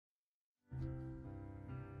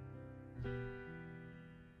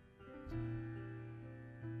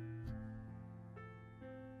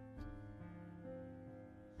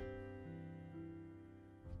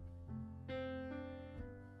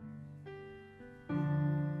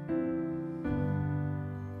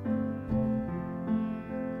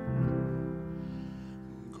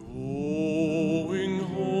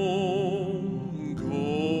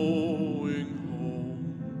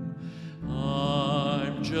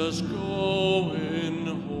just going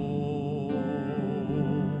home,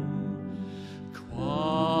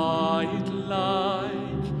 quiet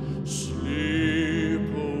like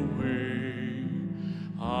slip away,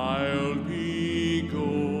 I'll be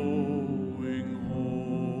going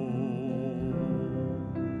home.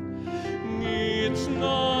 It's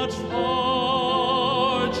not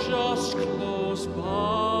far, just close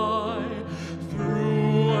by,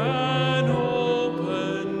 through an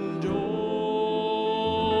open door.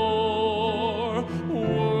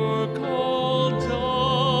 Work all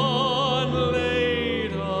done,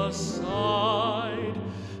 laid aside,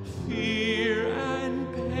 fear and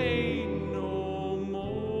pain no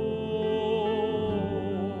more.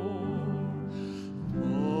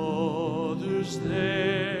 Mother's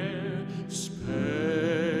there,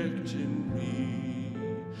 expecting me.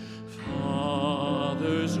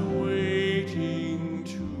 Father's waiting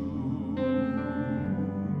too.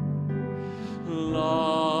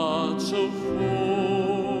 Lots of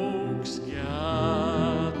folks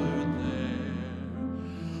gathered there.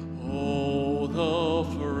 Oh, the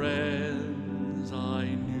friends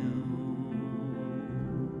I knew.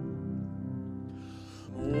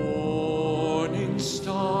 Morning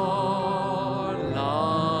star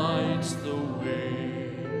lights the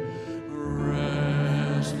way,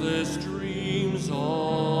 restless dreams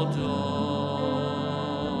all done.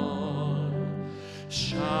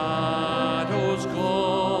 Shadows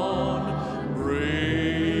gone,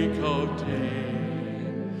 break of day,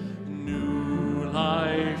 new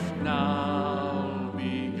life now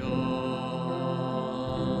begun.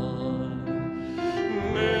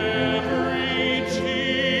 Every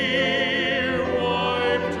tear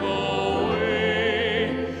wiped away,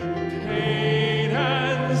 pain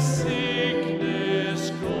and sickness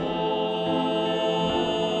gone.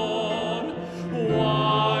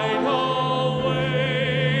 Wide awake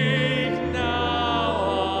now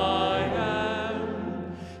I am,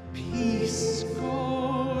 peace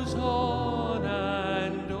goes on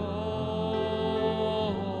and on.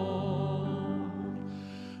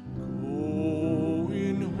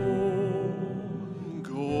 Going home,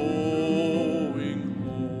 going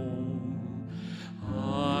home,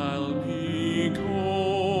 I'll be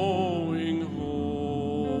going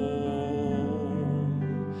home.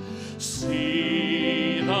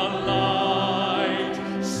 See the light,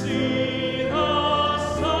 see the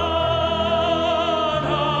sun,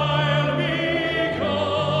 I'll be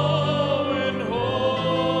going home.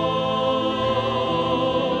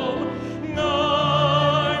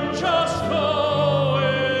 I'm just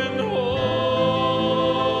going home.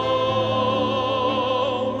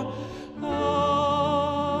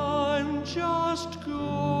 I'm just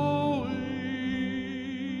going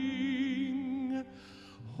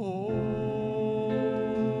home.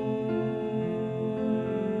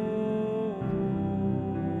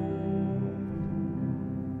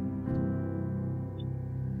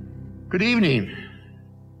 Good evening.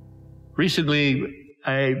 Recently,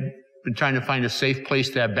 I've been trying to find a safe place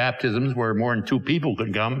to have baptisms where more than 2 people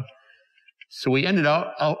could come. So we ended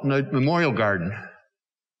out in the memorial garden.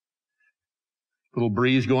 Little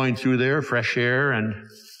breeze going through there, fresh air, and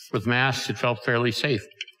with masks, it felt fairly safe.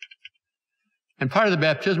 And part of the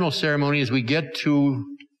baptismal ceremony is we get to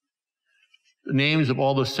the names of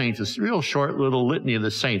all the saints. It's a real short little litany of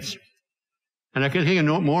the saints. And I can think of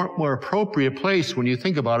no more appropriate place when you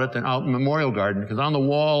think about it than out in the memorial garden, because on the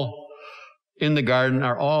wall in the garden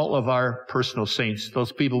are all of our personal saints,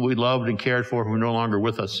 those people we loved and cared for who are no longer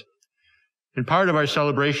with us. And part of our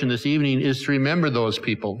celebration this evening is to remember those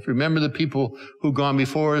people, to remember the people who've gone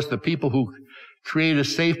before us, the people who created a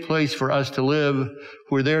safe place for us to live,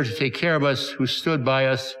 who were there to take care of us, who stood by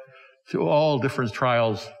us through all different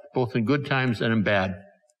trials, both in good times and in bad.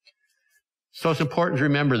 So it's important to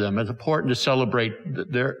remember them. It's important to celebrate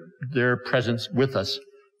their presence with us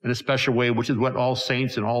in a special way, which is what All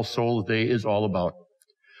Saints and All Souls Day is all about.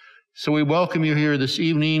 So we welcome you here this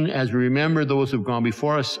evening as we remember those who've gone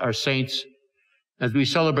before us, our saints, as we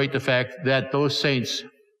celebrate the fact that those saints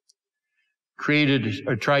created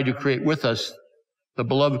or tried to create with us the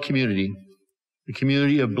beloved community, the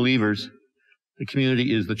community of believers. The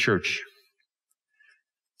community is the church.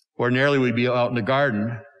 Ordinarily, we'd be out in the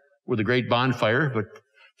garden with a great bonfire, but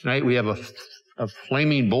tonight we have a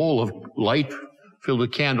flaming bowl of light filled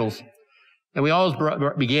with candles. And we always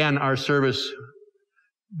began our service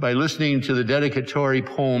by listening to the dedicatory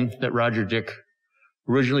poem that Roger Dick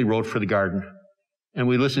originally wrote for the garden. And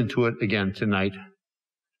we listen to it again tonight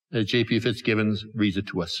as JP Fitzgibbons reads it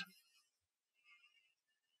to us.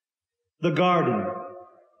 The garden.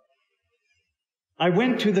 I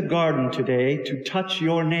went to the garden today to touch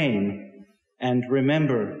your name and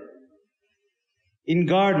remember. In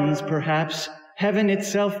gardens, perhaps, heaven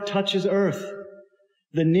itself touches earth,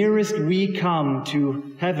 the nearest we come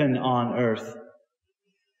to heaven on earth.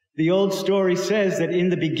 The old story says that in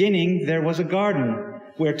the beginning there was a garden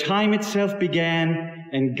where time itself began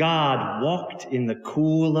and God walked in the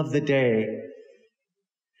cool of the day.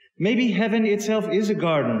 Maybe heaven itself is a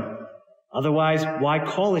garden. Otherwise, why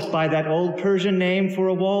call it by that old Persian name for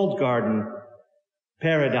a walled garden?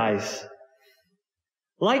 Paradise.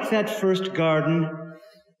 Like that first garden,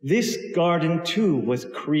 this garden too was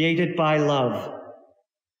created by love.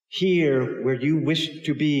 Here, where you wished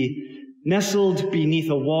to be, nestled beneath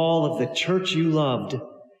a wall of the church you loved,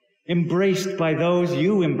 embraced by those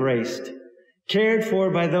you embraced, cared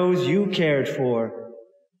for by those you cared for.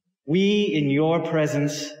 We in your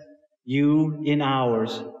presence, you in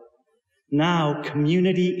ours. Now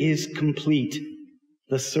community is complete,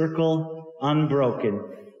 the circle unbroken.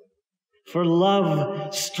 For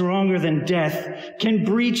love, stronger than death, can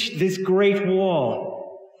breach this great wall.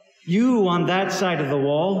 You on that side of the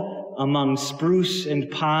wall, among spruce and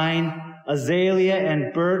pine, azalea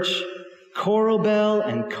and birch, coral bell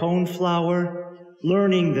and coneflower,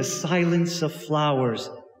 learning the silence of flowers,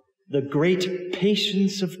 the great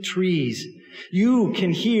patience of trees. You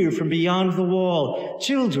can hear from beyond the wall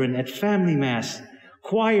children at family mass,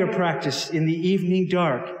 choir practice in the evening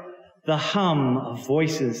dark, the hum of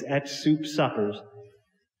voices at soup suppers.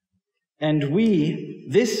 And we,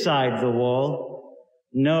 this side the wall,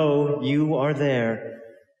 know you are there.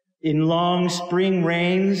 In long spring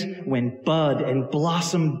rains, when bud and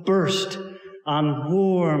blossom burst, on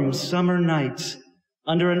warm summer nights,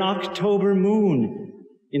 under an October moon,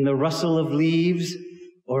 in the rustle of leaves,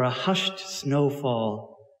 or a hushed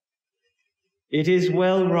snowfall. It is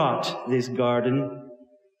well wrought, this garden.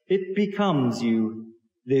 It becomes you,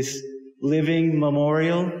 this living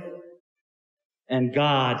memorial, and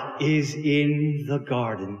God is in the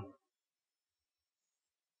garden.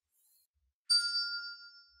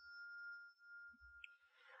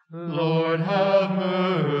 Lord, have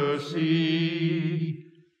mercy.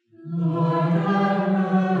 Lord,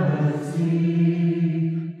 have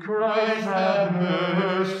mercy. Christ, have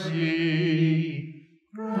mercy.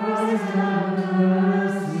 Christ, have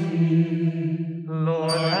mercy.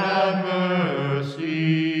 Lord, have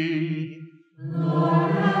mercy.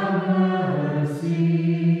 Lord, have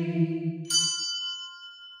mercy.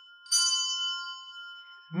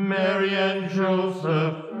 Mary and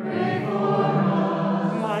Joseph, Pray for us.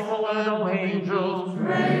 Michael and all angels,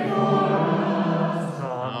 Pray for us.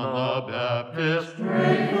 John the Baptist,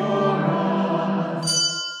 Pray for us.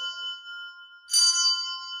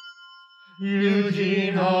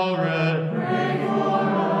 Eugene Allred, Pray for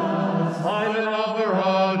us. Ivan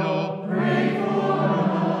Alvarado, Pray for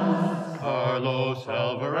us. Carlos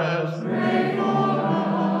Alvarez, Pray for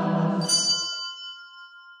us.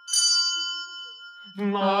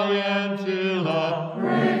 Marianne Tilla,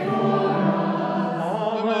 Pray for us.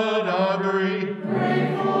 Ahmed Arbery,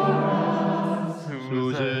 Pray for us.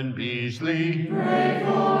 Susan Beasley, Pray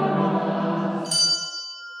for us.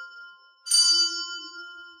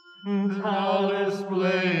 Tallis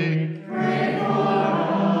Blake, Pray for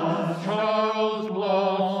us. Charles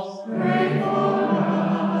Bloss, Pray for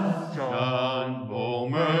us. John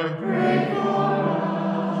Boehmer, Pray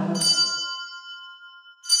for us.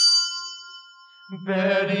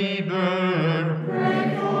 Betty Byrne,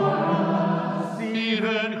 Pray for us.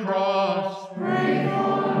 Stephen Cross, Pray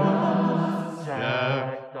for us.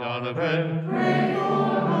 Jack Donovan, Pray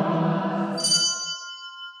for us.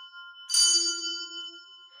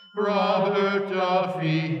 Robert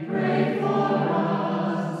Duffy, Pray for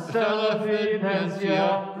us. Stella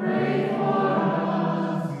Fidencia, Pray for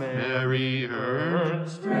us. Mary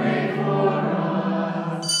Ernst, Pray for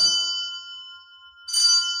us.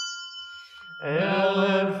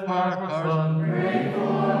 Ellen Farquharson, Pray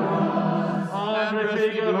for us. Andre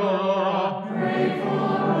Figueroa, Pray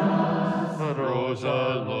for us.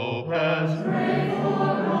 Rosa Lopez, Pray for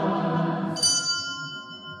us.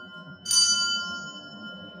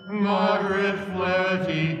 Margaret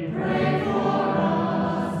Flaherty, Pray for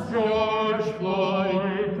us. George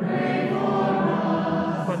Floyd, Pray for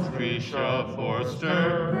us. Patricia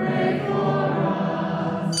Forster, Pray for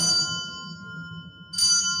us.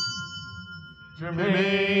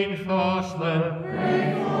 Jermaine Fosslin,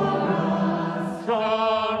 Pray for us.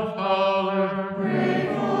 John Fowler, Pray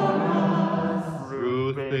for us.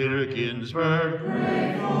 Ruth Bader Ginsburg,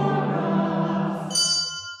 Pray for us.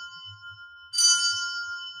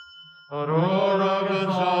 Aurora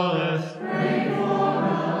Gonzalez, Pray for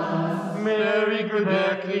us. Mary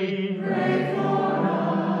Gradecki, Pray for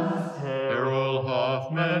us. Harold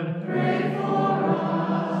Hoffman, Pray for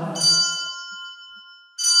us.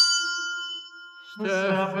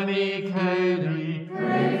 Stephanie Cayley,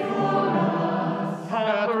 Pray for us.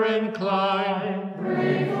 Catherine Klein,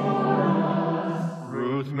 Pray for us.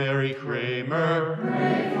 Ruth Mary Kramer,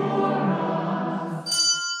 Pray for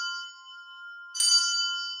us.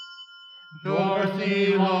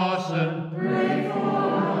 Dorothy Lawson, Pray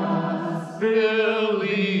for us. Bill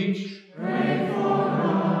Leach, Pray for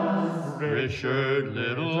us. Richard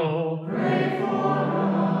Little, Pray for us.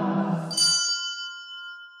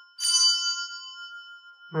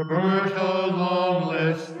 Roberta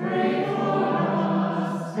Longlist, Pray for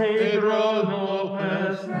us. Pedro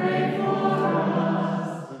Lopez, Pray for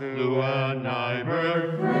us. Lua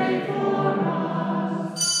Nyberg, Pray for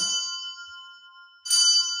us.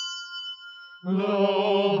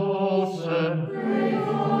 Lowell Olson, Pray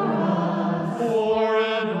for us.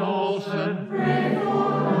 Warren Olson, Pray for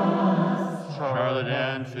us. Charlotte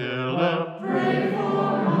Ann Phillip, Pray for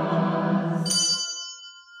us.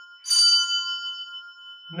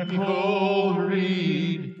 Nicole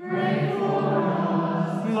Reed, Pray for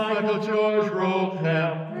us. Michael George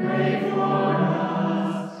Roehl, Pray for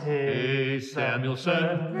us. Hay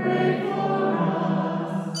Samuelson, Pray for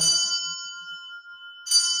us.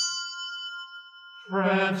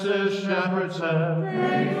 Francis Shepherdson,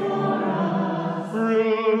 Pray for us.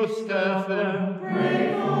 Ruth Steffen,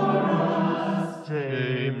 Pray for us.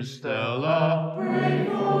 James Stella, Pray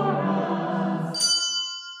for us.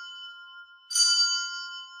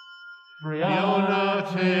 Brianna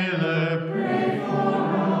Taylor, Pray for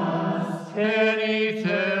us. Kenny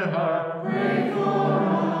Terhart, Pray for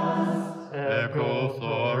us. Echo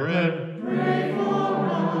Thorin, Pray for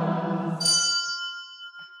us.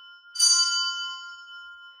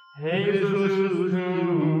 Jesus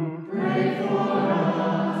Hu, Pray for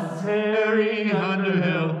us. Terry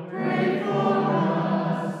Underhill, Pray for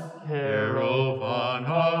us. Harold Von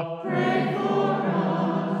Hoff, Pray for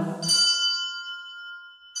us.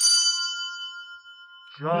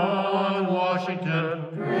 John Washington,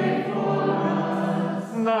 Pray for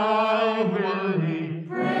us. Nye Willie,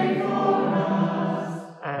 Pray for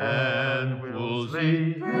us. and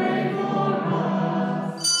Woolsey, Pray for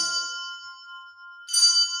us.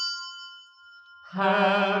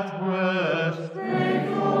 Pat West,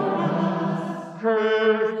 Pray for us.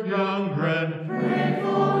 Kurt Youngren, Pray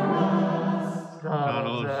for us.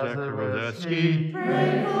 Donald Zekarodetsky,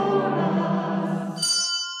 Pray for us.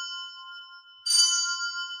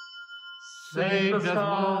 Saint Desmond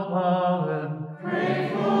Mullen,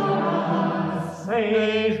 Pray for us.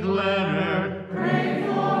 Saint Leonard, Pray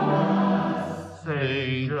for us.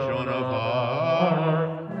 Saint Joan of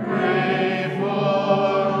Arc, pray for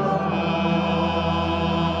us.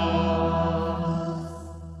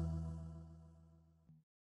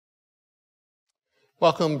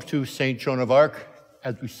 Welcome to St. Joan of Arc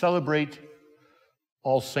as we celebrate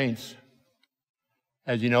All Saints.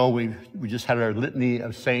 As you know, we just had our litany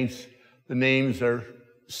of saints. The names are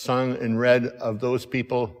sung and read of those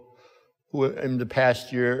people who in the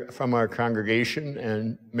past year from our congregation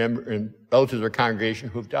and relatives of our congregation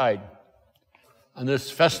who have died. On this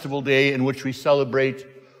festival day in which we celebrate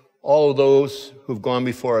all of those who've gone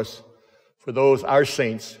before us, for those our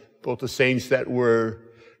saints, both the saints that were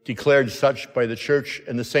declared such by the church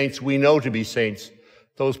and the saints we know to be saints,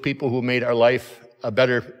 those people who made our life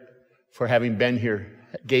better for having been here,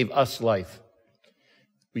 gave us life.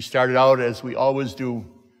 We started out, as we always do,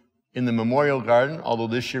 in the memorial garden, although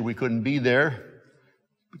this year we couldn't be there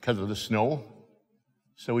because of the snow.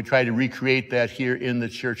 So we tried to recreate that here in the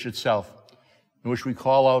church itself, in which we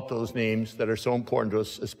call out those names that are so important to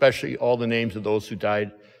us, especially all the names of those who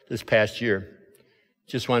died this past year.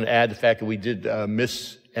 Just wanted to add the fact that we did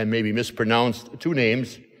miss and maybe mispronounce two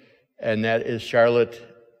names, and that is Charlotte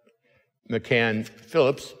McCann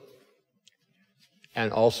Phillips,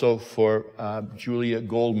 and also for Julia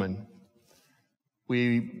Goldman.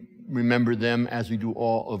 We remember them as we do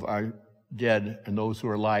all of our dead and those who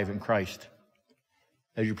are alive in Christ.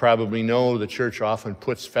 As you probably know, the church often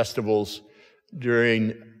puts festivals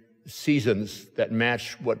during seasons that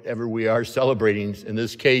match whatever we are celebrating. In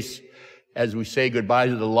this case, as we say goodbye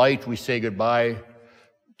to the light, we say goodbye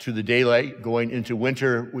to the daylight. Going into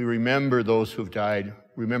winter, we remember those who've died,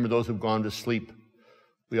 remember those who've gone to sleep.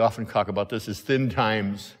 We often talk about this as thin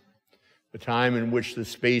times, the time in which the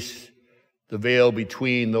space, the veil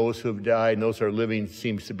between those who have died and those who are living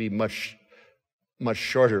seems to be much, much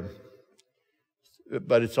shorter.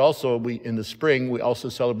 But it's also, in the spring, we also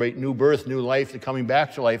celebrate new birth, new life, the coming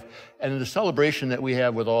back to life. And the celebration that we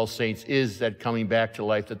have with all saints is that coming back to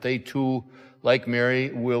life, that they too, like Mary,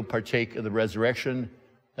 will partake of the resurrection,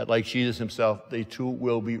 that like Jesus himself, they too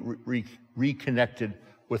will be reconnected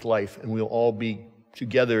with life, and we'll all be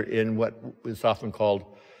together in what is often called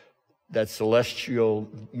that celestial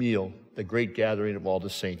meal, the great gathering of all the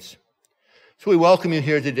saints. So we welcome you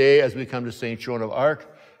here today as we come to St. Joan of Arc,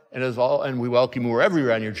 and we welcome you wherever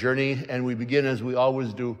you're on your journey, and we begin as we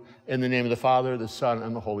always do in the name of the Father, the Son,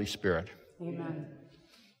 and the Holy Spirit. Amen.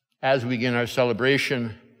 As we begin our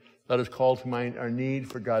celebration, let us call to mind our need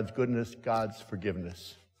for God's goodness, God's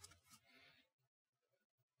forgiveness.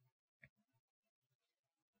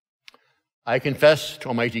 I confess to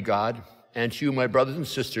Almighty God and to you, my brothers and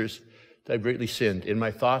sisters, that I've greatly sinned in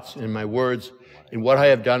my thoughts and in my words, in what I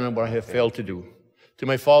have done and what I have failed to do. To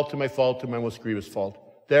my fault, to my most grievous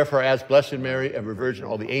fault. Therefore, I ask Blessed Mary, ever Virgin,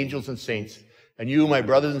 all the angels and saints, and you, my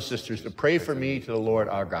brothers and sisters, to pray for me to the Lord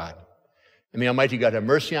our God. And may Almighty God have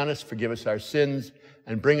mercy on us, forgive us our sins,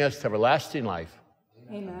 and bring us to everlasting life.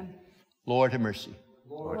 Amen. Lord, have mercy.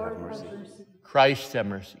 Lord, have mercy. Christ, have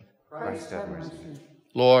mercy. Christ, have mercy.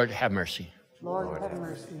 Lord, have mercy. Lord, have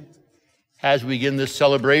mercy. As we begin this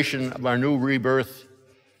celebration of our new rebirth,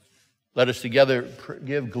 let us together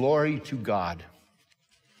give glory to God.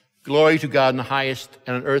 Glory to God in the highest,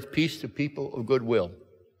 and on earth peace to people of good will.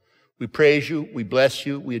 We praise you, we bless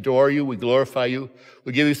you, we adore you, we glorify you.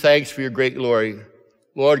 We give you thanks for your great glory.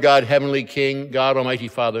 Lord God, heavenly King, God, almighty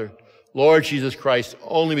Father, Lord Jesus Christ,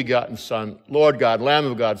 only begotten Son, Lord God, Lamb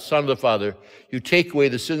of God, Son of the Father, you take away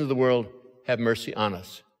the sins of the world, have mercy on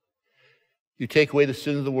us. You take away the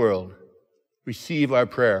sins of the world, receive our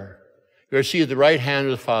prayer. You are seated at the right hand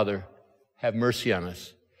of the Father, have mercy on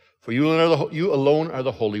us. For you alone are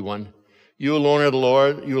the Holy One. You alone are the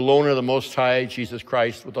Lord. You alone are the Most High, Jesus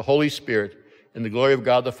Christ, with the Holy Spirit, in the glory of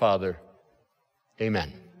God the Father.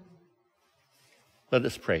 Amen. Let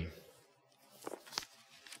us pray.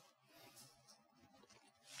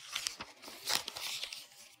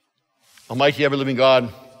 Almighty ever-living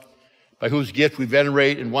God, by whose gift we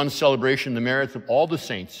venerate in one celebration the merits of all the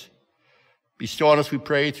saints, bestow on us, we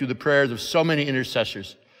pray, through the prayers of so many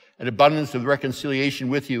intercessors, an abundance of reconciliation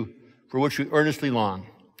with you, for which we earnestly long.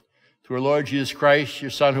 Through our Lord Jesus Christ,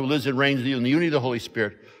 your Son, who lives and reigns with you in the unity of the Holy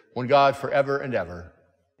Spirit, one God, forever and ever.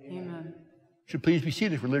 Amen. Should please be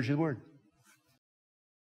seated for liturgy of the word.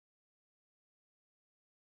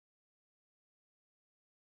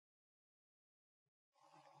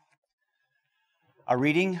 A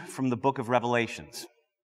reading from the book of Revelations.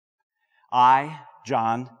 I,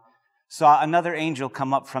 John, saw another angel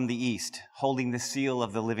come up from the east, holding the seal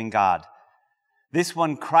of the living God. This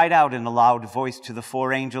one cried out in a loud voice to the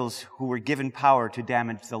four angels who were given power to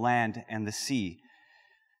damage the land and the sea.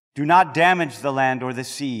 Do not damage the land or the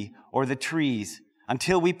sea or the trees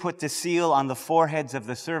until we put the seal on the foreheads of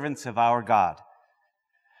the servants of our God.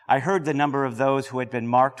 I heard the number of those who had been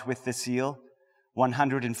marked with the seal,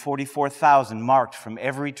 144,000 marked from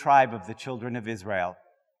every tribe of the children of Israel.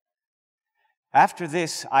 After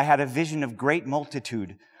this, I had a vision of great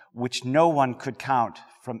multitude, which no one could count,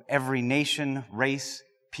 from every nation, race,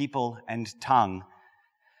 people, and tongue.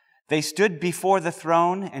 They stood before the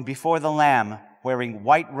throne and before the Lamb, wearing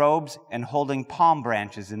white robes and holding palm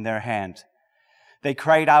branches in their hands. They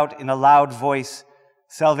cried out in a loud voice,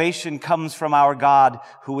 "Salvation comes from our God,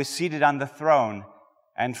 who is seated on the throne,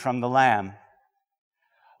 and from the Lamb."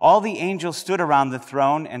 All the angels stood around the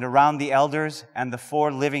throne and around the elders and the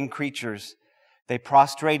four living creatures. They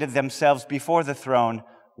prostrated themselves before the throne,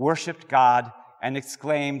 worshipped God, and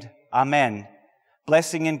exclaimed, Amen.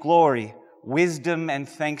 Blessing and glory, wisdom and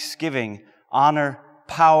thanksgiving, honor,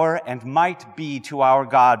 power, and might be to our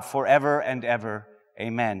God forever and ever.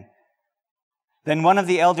 Amen. Then one of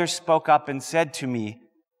the elders spoke up and said to me,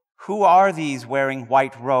 Who are these wearing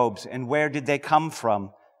white robes, and where did they come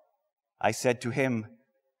from? I said to him,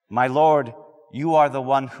 My Lord, you are the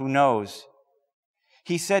one who knows.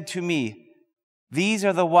 He said to me, These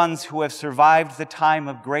are the ones who have survived the time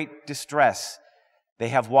of great distress. They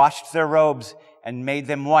have washed their robes and made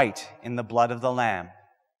them white in the blood of the Lamb.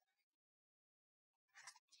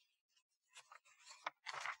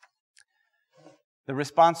 The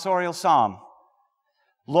responsorial psalm.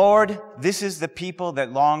 Lord, this is the people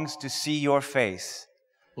that longs to see your face.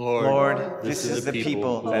 Lord, this is the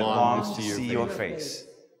people that longs to see your face.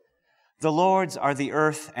 The Lord's are the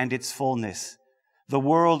earth and its fullness, the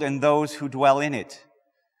world and those who dwell in it.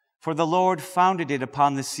 For the Lord founded it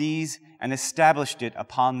upon the seas and established it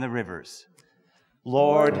upon the rivers.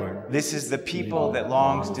 Lord, this is the people that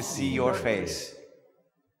longs to see your face.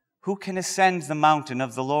 Who can ascend the mountain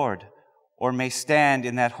of the Lord, or may stand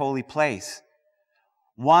in that holy place?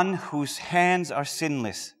 One whose hands are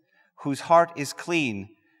sinless, whose heart is clean,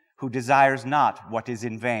 who desires not what is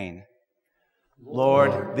in vain.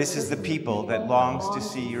 Lord, this is the people that longs to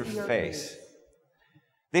see your face.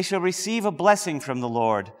 They shall receive a blessing from the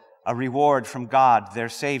Lord, a reward from God, their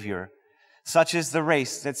Savior. Such is the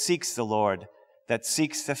race that seeks the Lord, that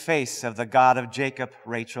seeks the face of the God of Jacob,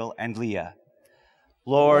 Rachel, and Leah.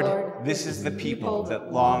 Lord, this is the people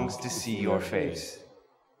that longs to see your face.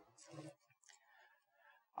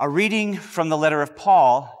 A reading from the letter of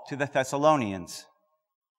Paul to the Thessalonians.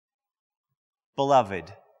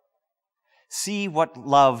 Beloved, see what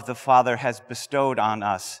love the Father has bestowed on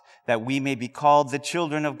us, that we may be called the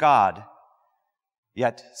children of God.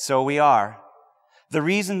 Yet so we are. The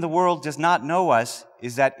reason the world does not know us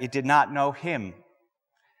is that it did not know him.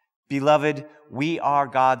 Beloved, we are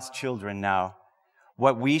God's children now.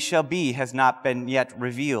 What we shall be has not been yet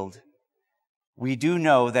revealed. We do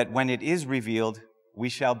know that when it is revealed, we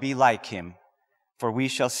shall be like him, for we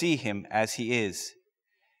shall see him as he is.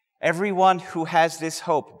 Everyone who has this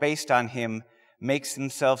hope based on him makes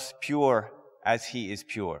themselves pure as he is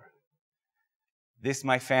pure. This,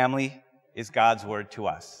 my family, is God's word to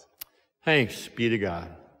us. Thanks be to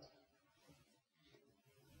God.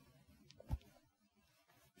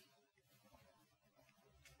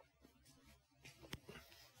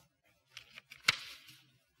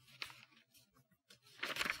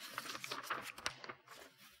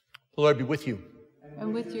 The Lord be with you.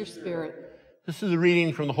 And with your spirit. This is a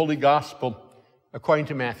reading from the Holy Gospel according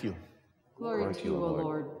to Matthew. Glory to you, O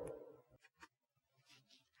Lord.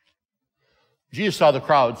 Jesus saw the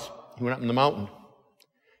crowds. He went up on the mountain.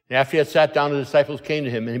 And after he had sat down, the disciples came to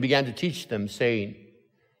him, and he began to teach them, saying,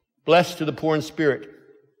 Blessed are the poor in spirit.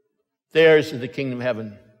 Theirs is the kingdom of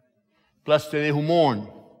heaven. Blessed are they who mourn.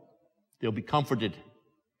 They'll be comforted.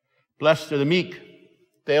 Blessed are the meek.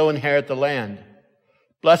 They'll inherit the land.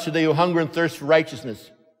 Blessed are they who hunger and thirst for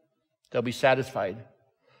righteousness. They'll be satisfied.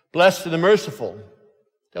 Blessed are the merciful.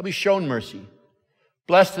 They'll be shown mercy.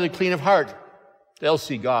 Blessed are the clean of heart. They'll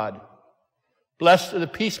see God. Blessed are the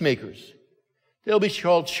peacemakers. They'll be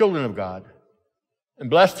called children of God. And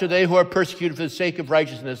blessed are they who are persecuted for the sake of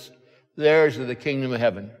righteousness. Theirs is the kingdom of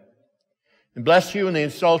heaven. And bless you when they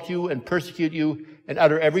insult you and persecute you and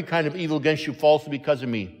utter every kind of evil against you falsely because of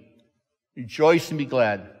me. Rejoice and be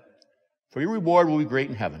glad, for your reward will be great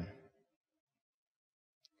in heaven.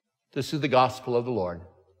 This is the gospel of the Lord.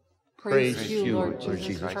 Praise to you, Lord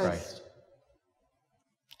Jesus Christ.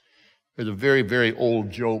 There's a very, very old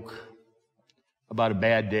joke about a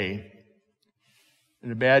bad day.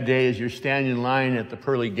 And a bad day is you're standing in line at the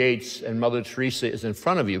pearly gates and Mother Teresa is in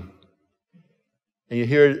front of you. And you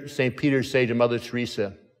hear St. Peter say to Mother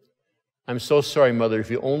Teresa, I'm so sorry, Mother, if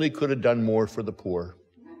you only could have done more for the poor.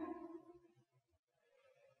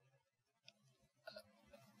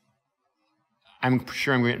 I'm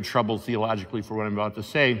sure I'm going to get in trouble theologically for what I'm about to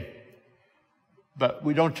say, but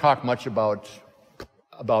we don't talk much about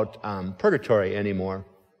purgatory anymore.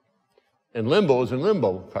 And limbo is in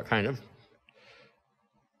limbo, kind of.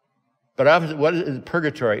 But what is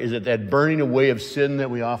purgatory? Is it that burning away of sin that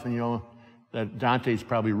we often, that Dante's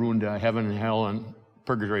probably ruined heaven and hell and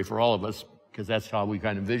purgatory for all of us, because that's how we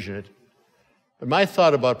kind of envision it. But my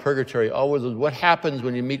thought about purgatory always is what happens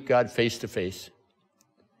when you meet God face to face.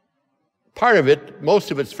 Part of it, most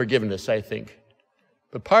of it's forgiveness, I think.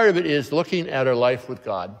 But part of it is looking at our life with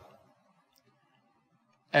God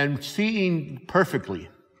and seeing perfectly,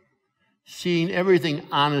 seeing everything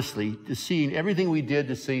honestly, to seeing everything we did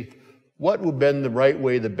to see what would have been the right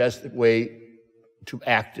way, the best way to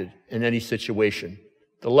act it in any situation.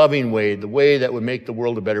 The loving way, the way that would make the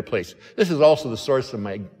world a better place. This is also the source of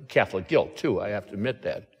my Catholic guilt, too. I have to admit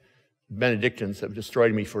that. Benedictines have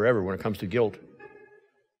destroyed me forever when it comes to guilt.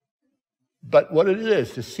 But what it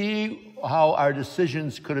is, to see how our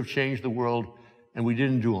decisions could have changed the world and we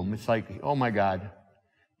didn't do them. It's like, oh my God,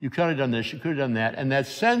 you could have done this, you could have done that. And that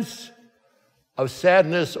sense of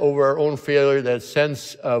sadness over our own failure, that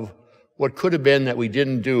sense of what could have been that we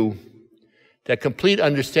didn't do, that complete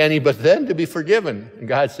understanding, but then to be forgiven. And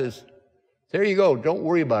God says, there you go, don't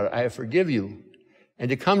worry about it, I forgive you. And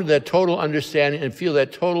to come to that total understanding and feel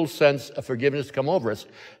that total sense of forgiveness come over us.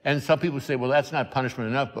 And some people say, well, that's not punishment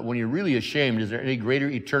enough, but when you're really ashamed, is there any greater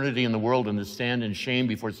eternity in the world than to stand in shame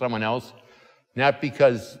before someone else? Not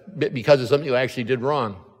because of something you actually did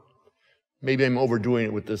wrong. Maybe I'm overdoing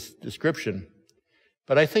it with this description.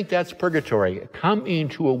 But I think that's purgatory, coming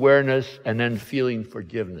to awareness and then feeling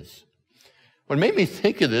forgiveness. What made me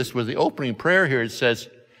think of this was the opening prayer here. It says,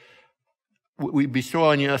 we bestow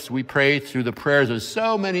on us, we pray through the prayers of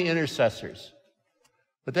so many intercessors.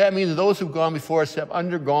 But that means those who've gone before us have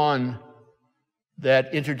undergone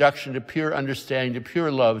that introduction to pure understanding, to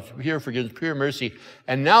pure love, to pure forgiveness, pure mercy.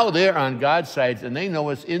 And now they're on God's side, and they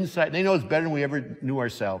know us inside. They know us better than we ever knew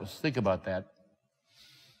ourselves. Think about that.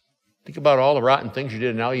 Think about all the rotten things you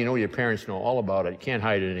did. Now you know your parents know all about it. You can't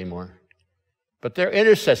hide it anymore. But they're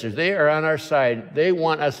intercessors. They are on our side. They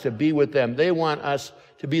want us to be with them. They want us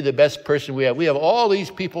to be the best person we have. We have all these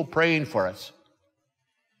people praying for us.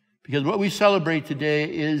 Because what we celebrate today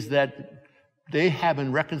is that they have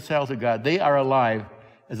been reconciled to God. They are alive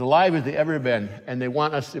as they've ever been. And they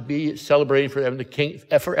want us to be celebrating for them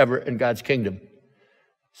forever in God's kingdom.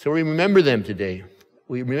 So we remember them today.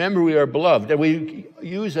 We remember we are beloved. And we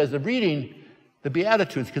use as the reading the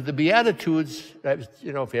Beatitudes, because the Beatitudes,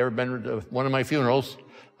 you know, if you've ever been to one of my funerals,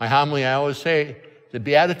 my homily, I always say, the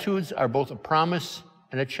Beatitudes are both a promise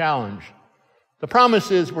and a challenge. The promise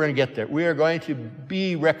is we're going to get there. We are going to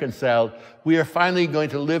be reconciled. We are finally going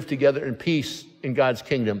to live together in peace in God's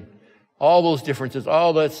kingdom. All those differences,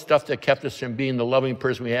 all that stuff that kept us from being the loving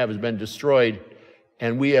person we have has been destroyed,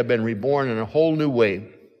 and we have been reborn in a whole new way.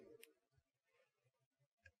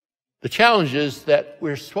 The challenge is that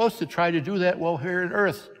we're supposed to try to do that while here on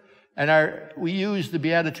earth. And we use the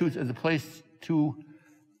Beatitudes as a place to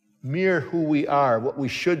mirror who we are, what we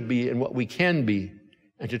should be, and what we can be,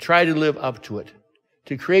 and to try to live up to it,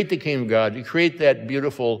 to create the kingdom of God, to create that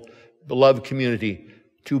beautiful, beloved community,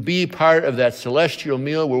 to be part of that celestial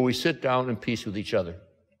meal where we sit down in peace with each other.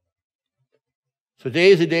 So today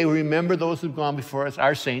is a day we remember those who've gone before us,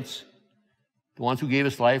 our saints, the ones who gave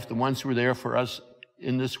us life, the ones who were there for us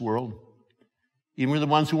in this world. Even the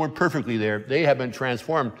ones who weren't perfectly there, they have been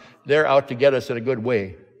transformed. They're out to get us in a good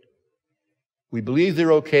way. We believe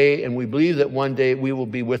they're okay, and we believe that one day we will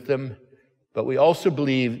be with them, but we also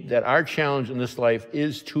believe that our challenge in this life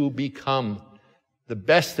is to become the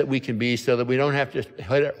best that we can be so that we don't have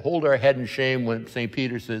to hold our head in shame when St.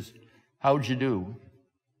 Peter says, how'd you do?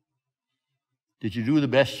 Did you do the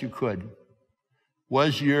best you could?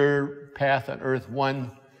 Was your path on earth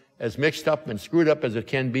one as mixed up and screwed up as it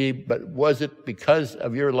can be, but was it because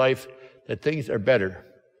of your life that things are better,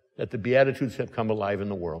 that the Beatitudes have come alive in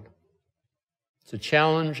the world? It's a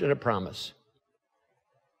challenge and a promise.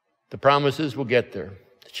 The promise is we'll get there.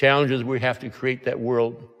 The challenge is we have to create that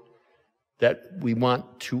world that we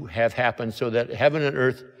want to have happen so that heaven and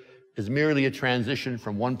earth is merely a transition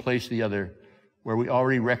from one place to the other, where we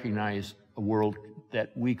already recognize a world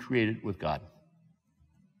that we created with God.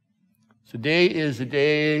 Today is a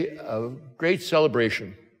day of great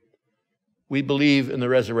celebration. We believe in the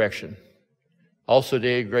resurrection. Also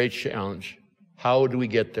today, a great challenge. How do we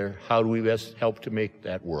get there? How do we best help to make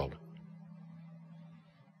that world?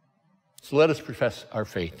 So let us profess our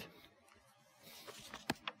faith.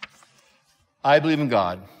 I believe in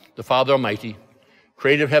God, the Father Almighty,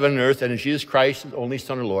 creator of heaven and earth, and in Jesus Christ, his only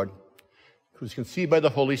Son, our Lord, who was conceived by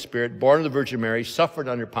the Holy Spirit, born of the Virgin Mary, suffered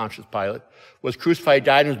under Pontius Pilate, was crucified,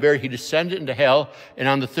 died, and was buried. He descended into hell, and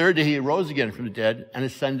on the third day he arose again from the dead and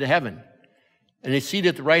ascended to heaven. And he's seated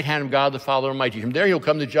at the right hand of God, the Father Almighty. From there he'll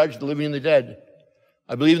come to judge the living and the dead.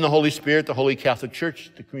 I believe in the Holy Spirit, the Holy Catholic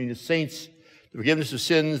Church, the communion of saints, the forgiveness of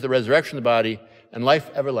sins, the resurrection of the body, and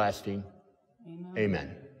life everlasting.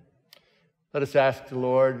 Amen. Let us ask the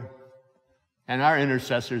Lord and our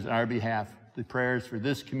intercessors on our behalf the prayers for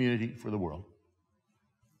this community, for the world.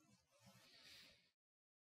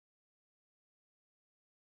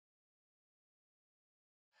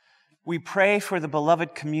 We pray for the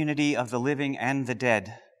beloved community of the living and the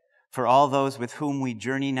dead, for all those with whom we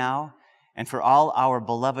journey now, and for all our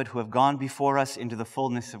beloved who have gone before us into the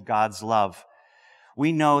fullness of God's love.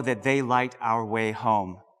 We know that they light our way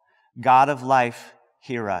home. God of life,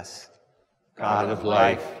 hear us. God of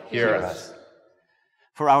life, hear us.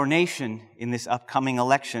 For our nation in this upcoming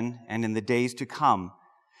election and in the days to come,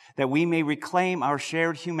 that we may reclaim our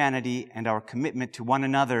shared humanity and our commitment to one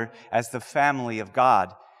another as the family of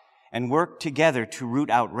God, and work together to root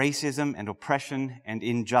out racism and oppression and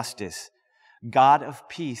injustice. God of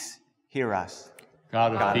peace, hear us.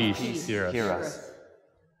 God of peace, hear us. Hear us.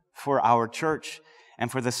 For our church and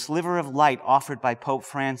for the sliver of light offered by Pope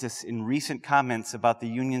Francis in recent comments about the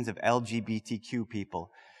unions of LGBTQ people,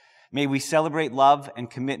 may we celebrate love and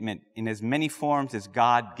commitment in as many forms as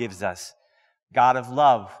God gives us. God of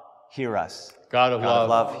love, hear us. God of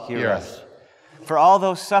love, hear us. For all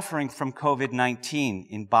those suffering from COVID-19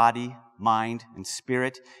 in body, mind, and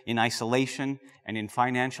spirit, in isolation and in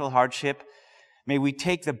financial hardship, may we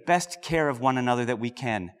take the best care of one another that we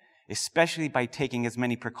can, especially by taking as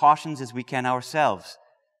many precautions as we can ourselves.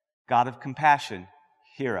 God of compassion,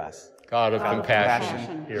 hear us. God of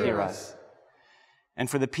compassion, hear us. And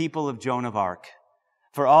for the people of Joan of Arc,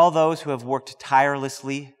 for all those who have worked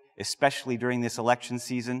tirelessly, especially during this election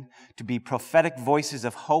season, to be prophetic voices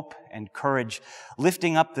of hope and courage,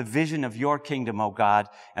 lifting up the vision of your kingdom, O God,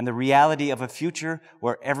 and the reality of a future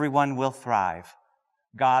where everyone will thrive.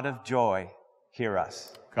 God of joy, hear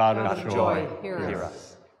us. God God of of joy, joy, hear hear us.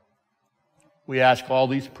 us. We ask all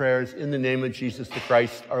these prayers in the name of Jesus the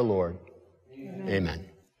Christ, our Lord. Amen.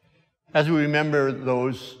 As we remember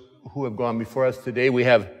those who have gone before us today, we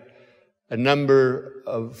have a number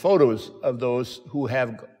of photos of those who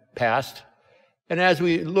have passed. And as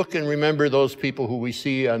we look and remember those people who we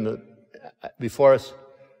see before us,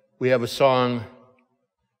 we have a song,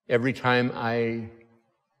 Every Time I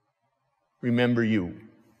Remember You.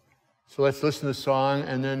 So let's listen to the song,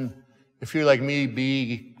 and then if you're like me,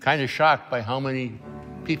 be kind of shocked by how many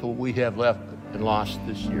people we have left and lost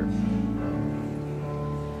this year.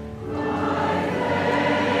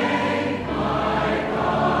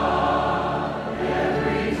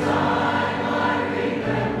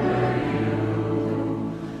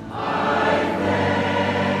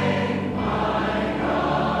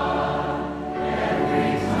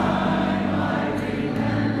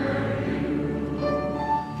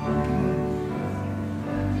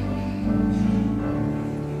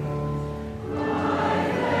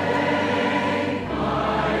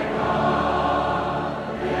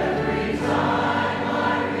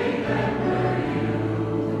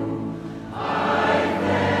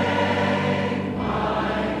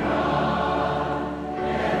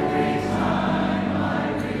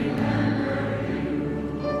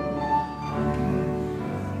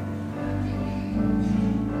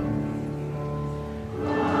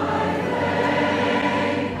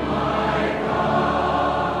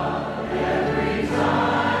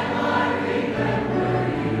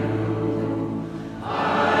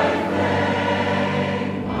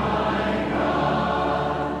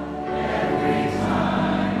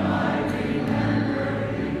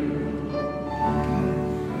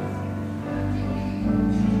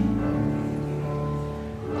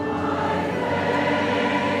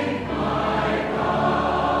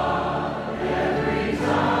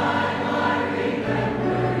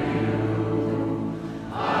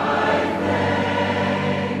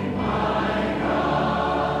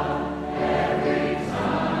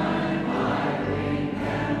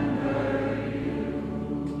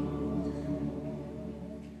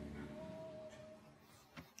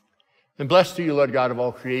 And blessed are you, Lord God of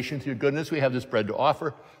all creation. Through your goodness we have this bread to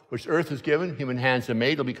offer, which earth has given, human hands have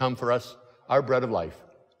made. It will become for us our bread of life.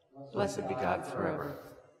 Blessed be God forever.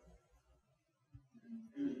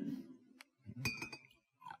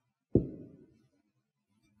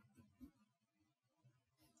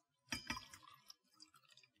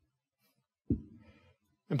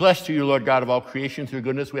 And blessed are you, Lord God of all creation. Through your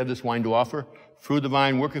goodness we have this wine to offer, fruit of the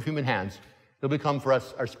vine, work of human hands. It will become for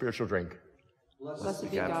us our spiritual drink. Blessed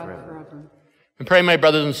be God forever. And pray, my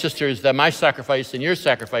brothers and sisters, that my sacrifice and your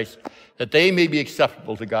sacrifice, that they may be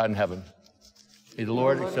acceptable to God in heaven. May the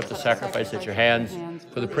Lord accept the sacrifice at your hands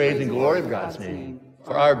for the praise and glory of God's name,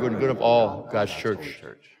 for our good and good of all God's church.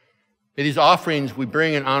 May these offerings we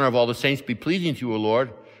bring in honor of all the saints be pleasing to you, O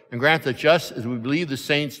Lord, and grant that just as we believe the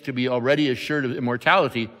saints to be already assured of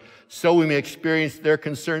immortality, so we may experience their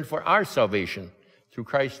concern for our salvation through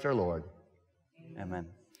Christ our Lord. Amen.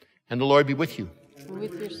 And the Lord be with you. And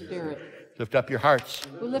with your spirit. Lift up your hearts.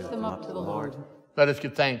 We lift them up to the Lord. Let us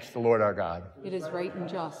give thanks to the Lord our God. It is right and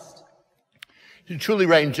just. To truly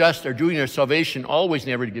right and just are doing our salvation, always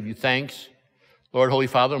and ever to give you thanks, Lord, Holy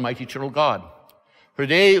Father, Almighty, eternal God. For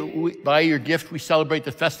today, by your gift, we celebrate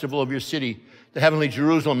the festival of your city, the heavenly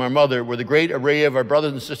Jerusalem, our mother, where the great array of our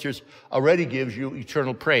brothers and sisters already gives you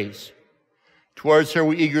eternal praise. Towards her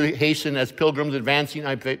we eagerly hasten as pilgrims advancing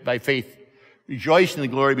by faith, rejoice in the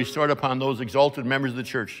glory bestowed upon those exalted members of the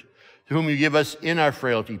church, to whom you give us in our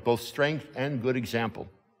frailty both strength and good example.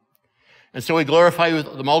 And so we glorify you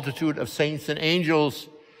with the multitude of saints and angels,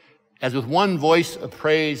 as with one voice of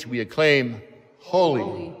praise we acclaim,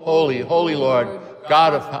 Holy, holy, holy Lord,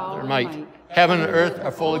 God of power and might. Heaven and earth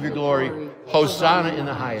are full of your glory. Hosanna in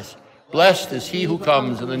the highest. Blessed is he who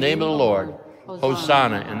comes in the name of the Lord.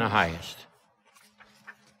 Hosanna in the highest.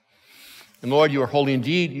 And Lord, you are holy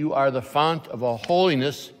indeed. You are the fount of all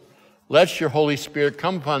holiness. Let your Holy Spirit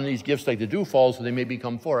come upon these gifts like the dewfall, so they may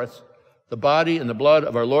become for us the body and the blood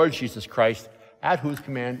of our Lord Jesus Christ, at whose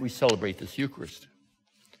command we celebrate this Eucharist.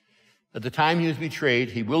 At the time he was betrayed,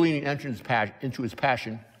 he willingly entered into his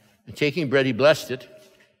passion, and taking bread, he blessed it.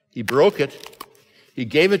 He broke it. He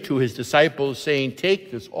gave it to his disciples, saying,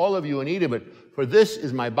 "Take this, all of you, and eat of it, for this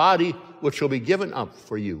is my body, which shall be given up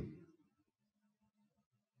for you."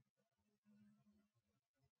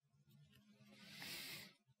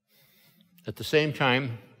 At the same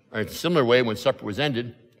time, or in a similar way, when supper was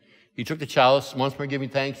ended, He took the chalice, once more giving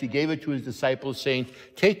thanks. He gave it to his disciples, saying,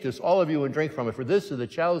 "Take this, all of you, and drink from it, for this is the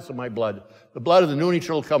chalice of my blood, the blood of the new and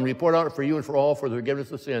eternal covenant, poured out for you and for all for the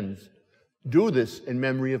forgiveness of sins. Do this in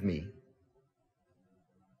memory of me."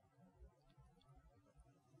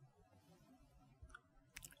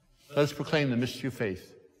 Let us proclaim the mystery of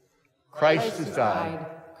faith. Christ has died.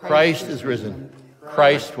 Christ is risen.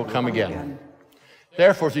 Christ will come again.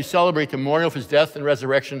 Therefore, as we celebrate the memorial of his death and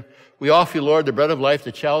resurrection, we offer you, Lord, the bread of life,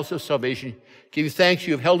 the chalice of salvation. Give you thanks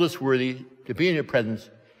you have held us worthy to be in your presence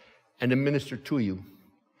and to minister to you.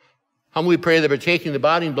 Humbly pray that by taking the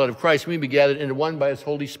body and blood of Christ, we may be gathered into one by his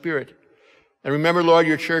Holy Spirit. And remember, Lord,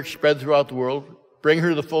 your church spread throughout the world. Bring her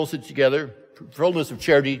to the fullness of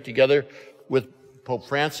charity together with Pope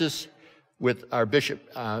Francis, with our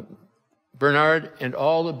Bishop Bernard, and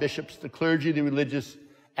all the bishops, the clergy, the religious,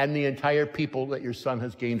 and the entire people that your Son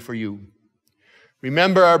has gained for you.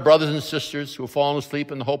 Remember our brothers and sisters who have fallen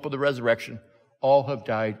asleep in the hope of the resurrection. All have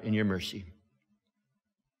died in your mercy.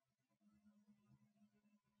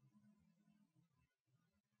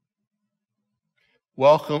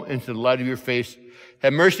 Welcome into the light of your face.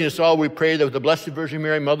 Have mercy on us all, we pray, that with the Blessed Virgin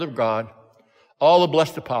Mary, Mother of God, all the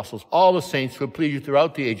blessed apostles, all the saints who have pleased you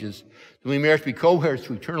throughout the ages, that we merit to be co-heirs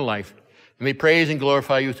to eternal life, and may praise and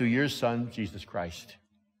glorify you through your Son, Jesus Christ.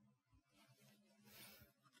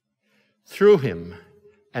 Through him,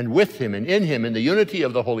 and with him, and in him, in the unity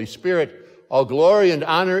of the Holy Spirit, all glory and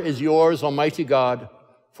honor is yours, Almighty God,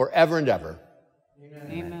 forever and ever. Amen.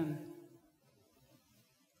 Amen.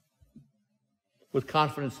 With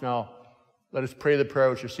confidence now, let us pray the prayer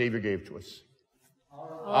which our Savior gave to us.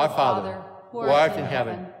 Our Father, who art in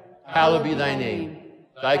heaven, hallowed be thy name.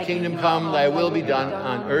 Thy kingdom come, thy will be done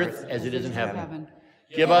on earth as it is in heaven.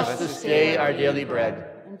 Give us this day our daily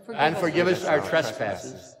bread, and forgive us our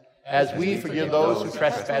trespasses, as we forgive those who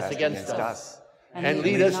trespass against us. And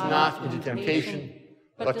lead us not into temptation,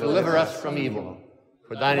 but deliver us from evil.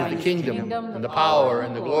 For thine is the kingdom, and the power,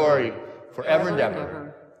 and the glory, forever and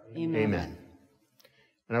ever. Amen.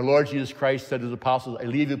 And our Lord Jesus Christ said to his apostles, "I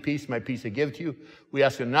leave you peace, my peace I give to you." We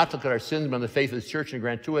ask him not to look at our sins, but on the faith of his church, and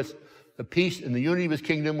grant to us the peace and the unity of his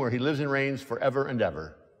kingdom, where he lives and reigns forever and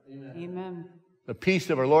ever. Amen. The peace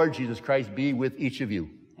of our Lord Jesus Christ be with each of you.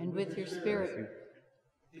 And with your spirit.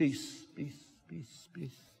 Peace, peace, peace,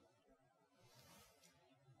 peace.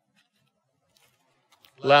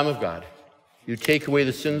 Lamb of God, you take away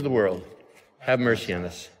the sins of the world. Have mercy on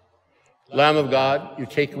us. Lamb of God, you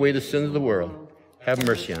take away the sins of the world. Have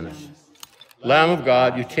mercy on us. Lamb of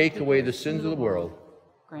God, you take away the sins of the world.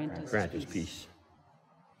 Grant us peace.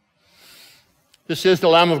 This is the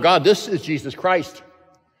Lamb of God. This is Jesus Christ.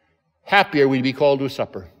 Happy are we to be called to a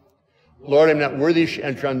supper. Lord, I'm not worthy to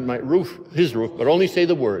enter on my roof, his roof, but only say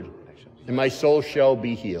the word, and my soul shall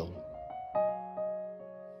be healed.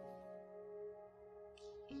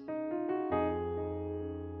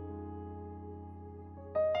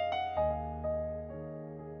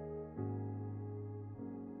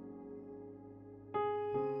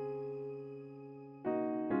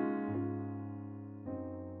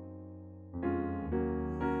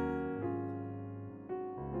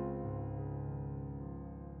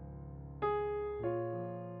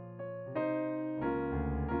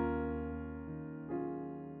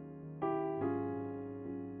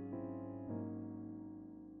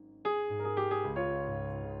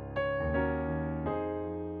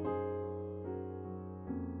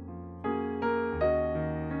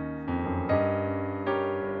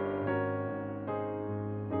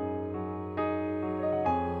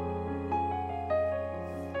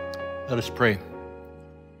 Let us pray.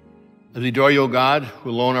 As we adore you, O God, who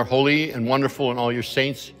alone are holy and wonderful, and all your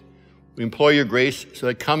saints, we implore your grace so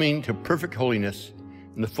that coming to perfect holiness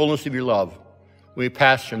in the fullness of your love, we may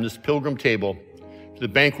pass from this pilgrim table to the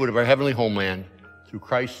banquet of our heavenly homeland through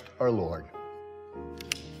Christ our Lord.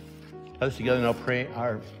 Let us together now pray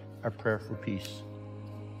our prayer for peace.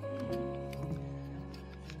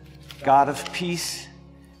 God of peace,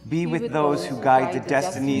 be with those who guide the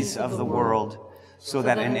destinies of the world, so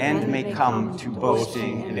that an end may come to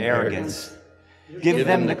boasting and arrogance. Give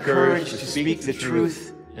them the courage to speak the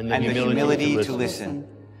truth and the humility to listen.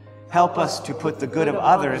 Help us to put the good of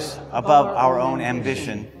others above our own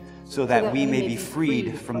ambition, so that we may be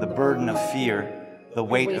freed from the burden of fear, the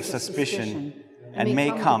weight of suspicion, and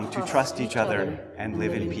may come to trust each other and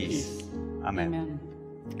live in peace. Amen.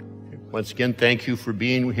 Once again, thank you for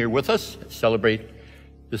being here with us. Celebrate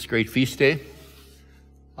this great feast day.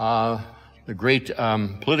 The great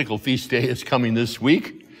political feast day is coming this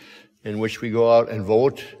week, in which we go out and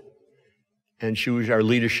vote and choose our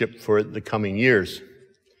leadership for the coming years.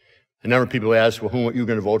 A number of people ask, well, who are you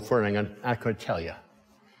going to vote for? And I'm not going to tell you.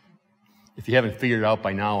 If you haven't figured it out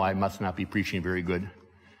by now, I must not be preaching very good.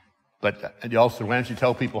 But also, why don't you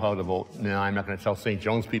tell people how to vote? No, I'm not going to tell St.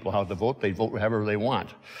 John's people how to vote. They vote however they want.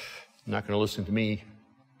 They're not going to listen to me.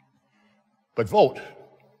 But vote.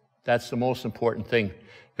 That's the most important thing.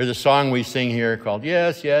 There's a song we sing here called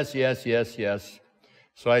Yes, Yes, Yes, Yes, Yes.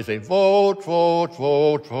 So I say, vote, vote,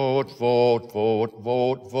 vote, vote, vote, vote,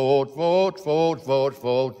 vote, vote, vote, vote, vote,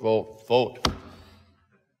 vote, vote, vote.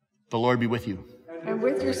 The Lord be with you. And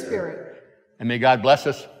with your spirit. And may God bless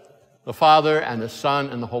us, the Father and the Son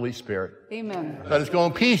and the Holy Spirit. Amen. Let us go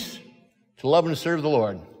in peace to love and serve the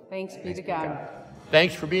Lord. Thanks be to God.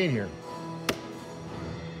 Thanks for being here.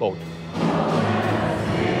 Vote.